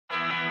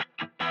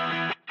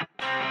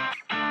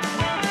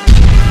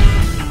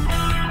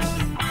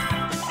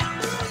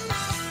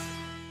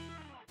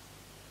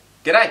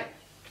G'day,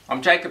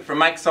 I'm Jacob from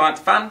Make Science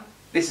Fun.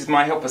 This is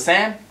my helper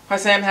Sam. Hi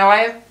Sam, how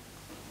are you?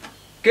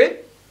 Good?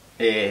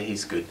 Yeah,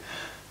 he's good.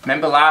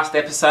 Remember last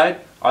episode,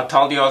 I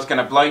told you I was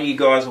going to blow you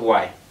guys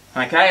away.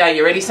 Okay, are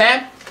you ready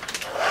Sam?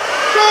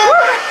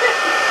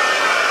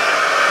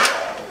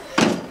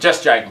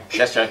 Just joking,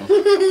 just joking.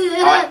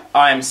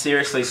 I am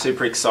seriously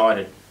super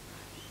excited.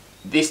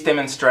 This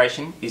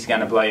demonstration is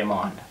going to blow your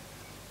mind.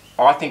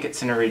 I think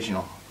it's an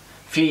original.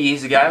 A few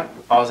years ago,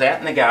 I was out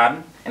in the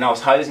garden and I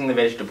was hosing the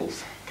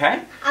vegetables,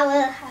 okay?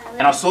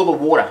 And I saw the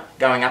water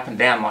going up and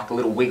down like a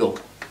little wiggle.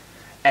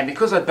 And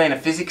because I'd been a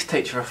physics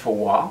teacher for a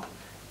while,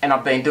 and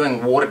I've been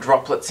doing water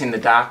droplets in the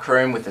dark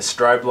room with a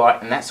strobe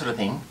light and that sort of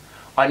thing,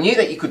 I knew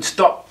that you could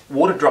stop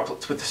water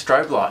droplets with the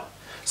strobe light.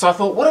 So I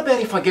thought, what about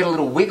if I get a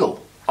little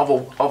wiggle of a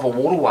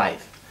water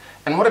wave?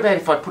 And what about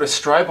if I put a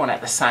strobe on at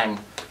the same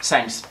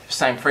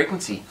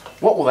frequency?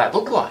 What will that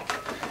look like?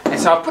 And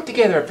so I've put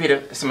together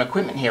some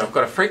equipment here. I've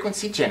got a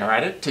frequency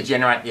generator to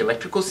generate the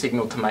electrical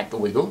signal to make the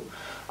wiggle.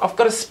 I've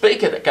got a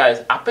speaker that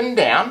goes up and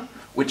down,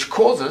 which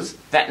causes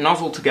that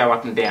nozzle to go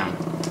up and down.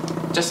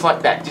 Just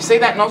like that. Do you see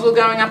that nozzle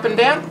going up and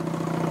down?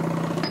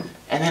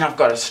 And then I've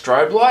got a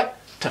strobe light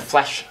to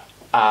flash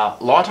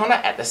light on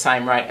it at the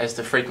same rate as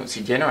the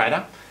frequency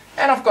generator.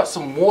 And I've got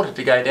some water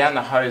to go down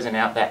the hose and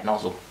out that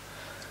nozzle.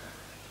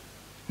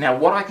 Now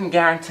what I can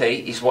guarantee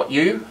is what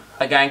you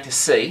are going to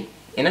see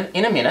in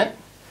a minute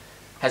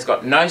has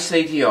got no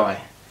CGI.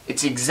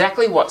 It's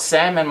exactly what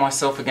Sam and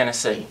myself are going to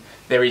see.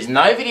 There is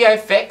no video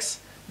effects.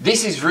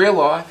 This is real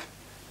life.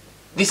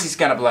 This is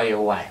going to blow you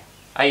away.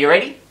 Are you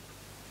ready?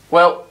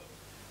 Well,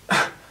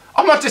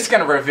 I'm not just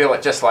going to reveal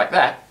it just like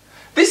that.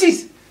 This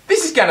is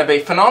going to be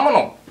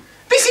phenomenal.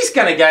 This is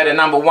going to go to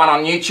 #1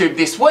 on YouTube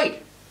this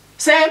week.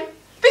 Sam,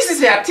 this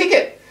is our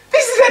ticket.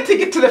 This is our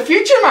ticket to the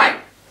future, mate.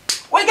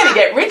 We're going to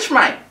get rich,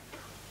 mate.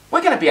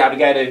 We're going to be able to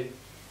go to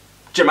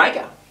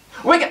Jamaica.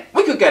 We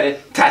could go to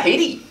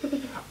Tahiti.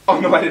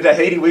 On the way to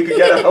Tahiti, we could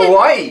go to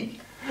Hawaii.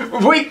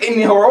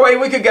 In Hawaii,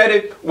 we could go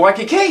to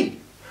Waikiki.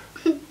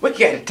 We could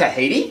go to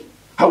Tahiti,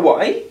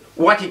 Hawaii,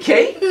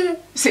 Waikiki.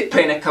 Sip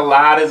pina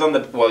coladas on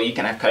the... Well, you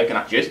can have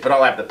coconut juice, but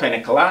I'll have the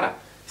pina colada.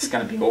 It's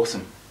going to be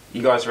awesome.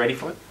 You guys ready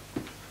for it?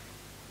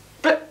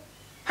 But,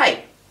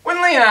 hey,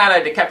 when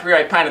Leonardo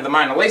DiCaprio painted the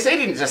Mona Lisa, he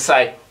didn't just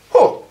say,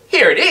 oh,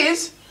 here it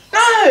is.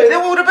 No, there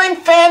would have been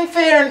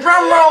fanfare and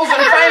drum rolls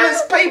and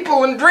famous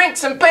people and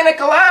drinks and pina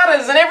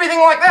coladas and everything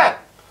like that.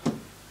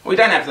 We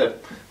don't have the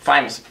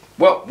famous...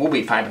 Well, we'll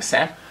be famous,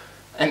 Sam.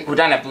 And we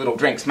don't have the little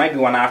drinks. Maybe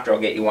one after, I'll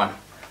get you one.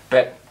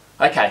 But,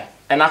 okay,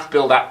 enough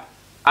build up.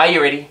 Are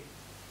you ready?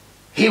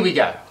 Here we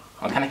go.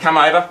 I'm going to come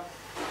over.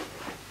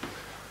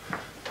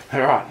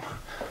 Alright,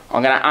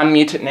 I'm going to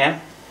unmute it now.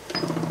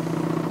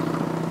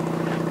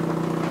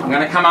 I'm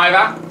going to come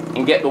over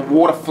and get the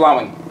water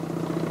flowing.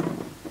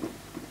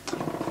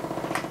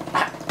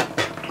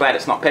 Glad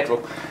it's not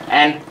petrol.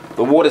 And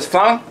the water's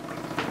flowing.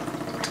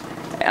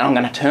 And I'm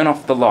going to turn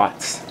off the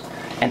lights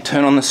and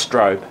turn on the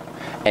strobe.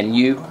 And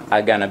you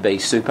are going to be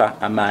super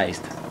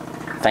amazed.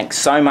 Thanks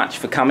so much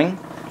for coming.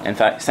 And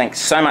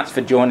thanks so much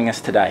for joining us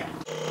today.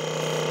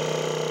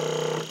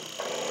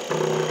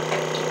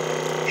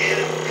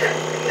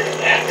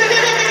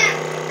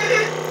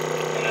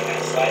 And I'm going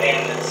to slow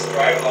down the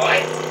strobe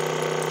light.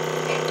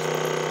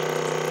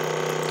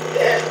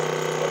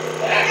 Look at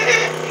that.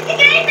 It's going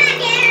back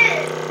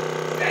in.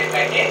 Going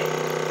back in.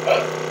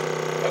 Oh,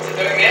 what's it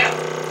doing now?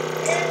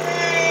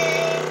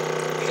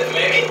 Is it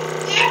moving?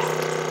 Yes.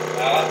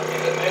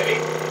 Is it moving?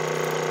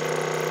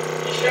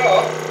 You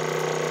sure?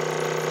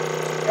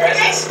 Or has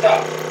it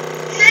stopped?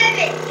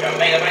 Moving. Do you want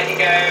me to make it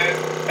go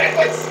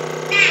backwards?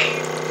 No.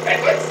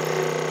 Backwards?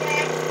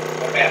 Yes.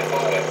 What about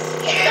forwards?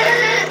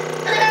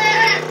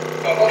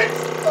 Forwards?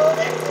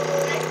 Forward.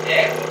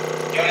 Yeah?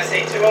 Do you want to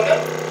see two of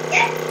them?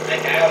 Yes.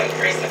 Okay, I'll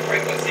increase the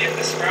frequency of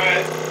the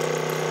strobe.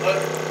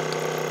 Look.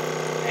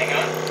 Hang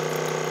on.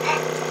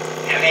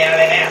 How many are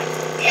there now?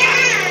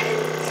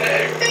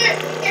 Two.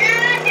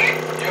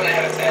 Do you want to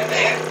have it turned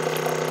down?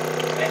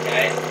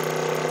 Okay.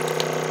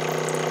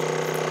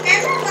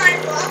 That's a lot of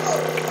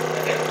bubbles.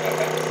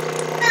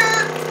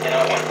 And I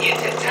want you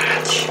to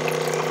touch.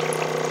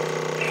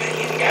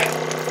 Here we go.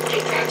 You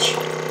touch.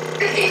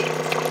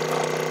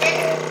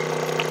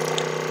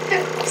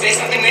 Is there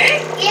something there?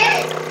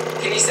 Yes.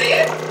 Can you see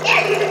it?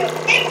 Yes.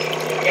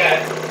 Here we go.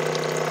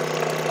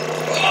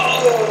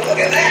 Whoa, look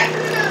at that.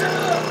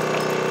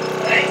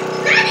 Hey.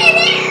 Look at it.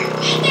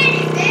 Look at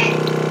it.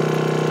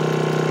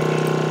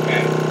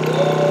 Okay.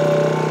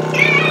 Whoa.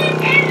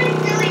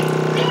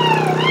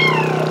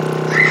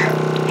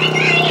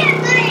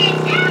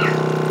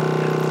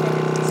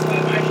 Slow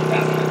motion,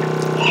 doesn't it?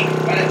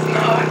 But it's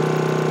not.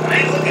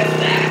 Hey, look at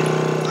that.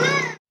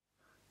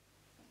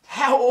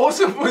 How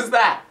awesome was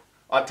that?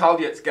 I told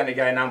you it's going to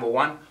go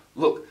 #1.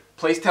 Look,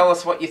 please tell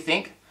us what you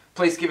think.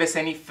 Please give us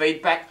any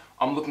feedback.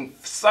 I'm looking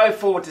so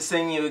forward to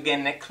seeing you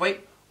again next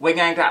week. We're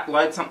going to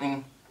upload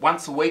something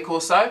once a week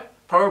or so,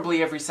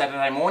 probably every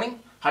Saturday morning.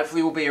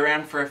 Hopefully we'll be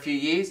around for a few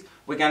years.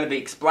 We're going to be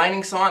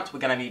explaining science. We're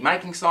going to be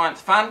making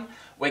science fun.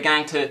 We're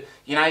going to,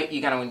 you know,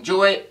 you're going to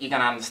enjoy it, you're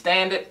going to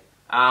understand it.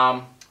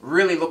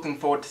 Really looking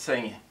forward to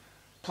seeing you.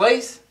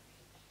 Please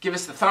give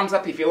us the thumbs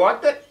up if you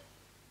liked it,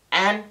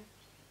 and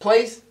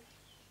please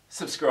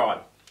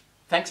subscribe.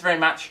 Thanks very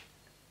much.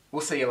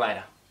 We'll see you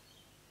later.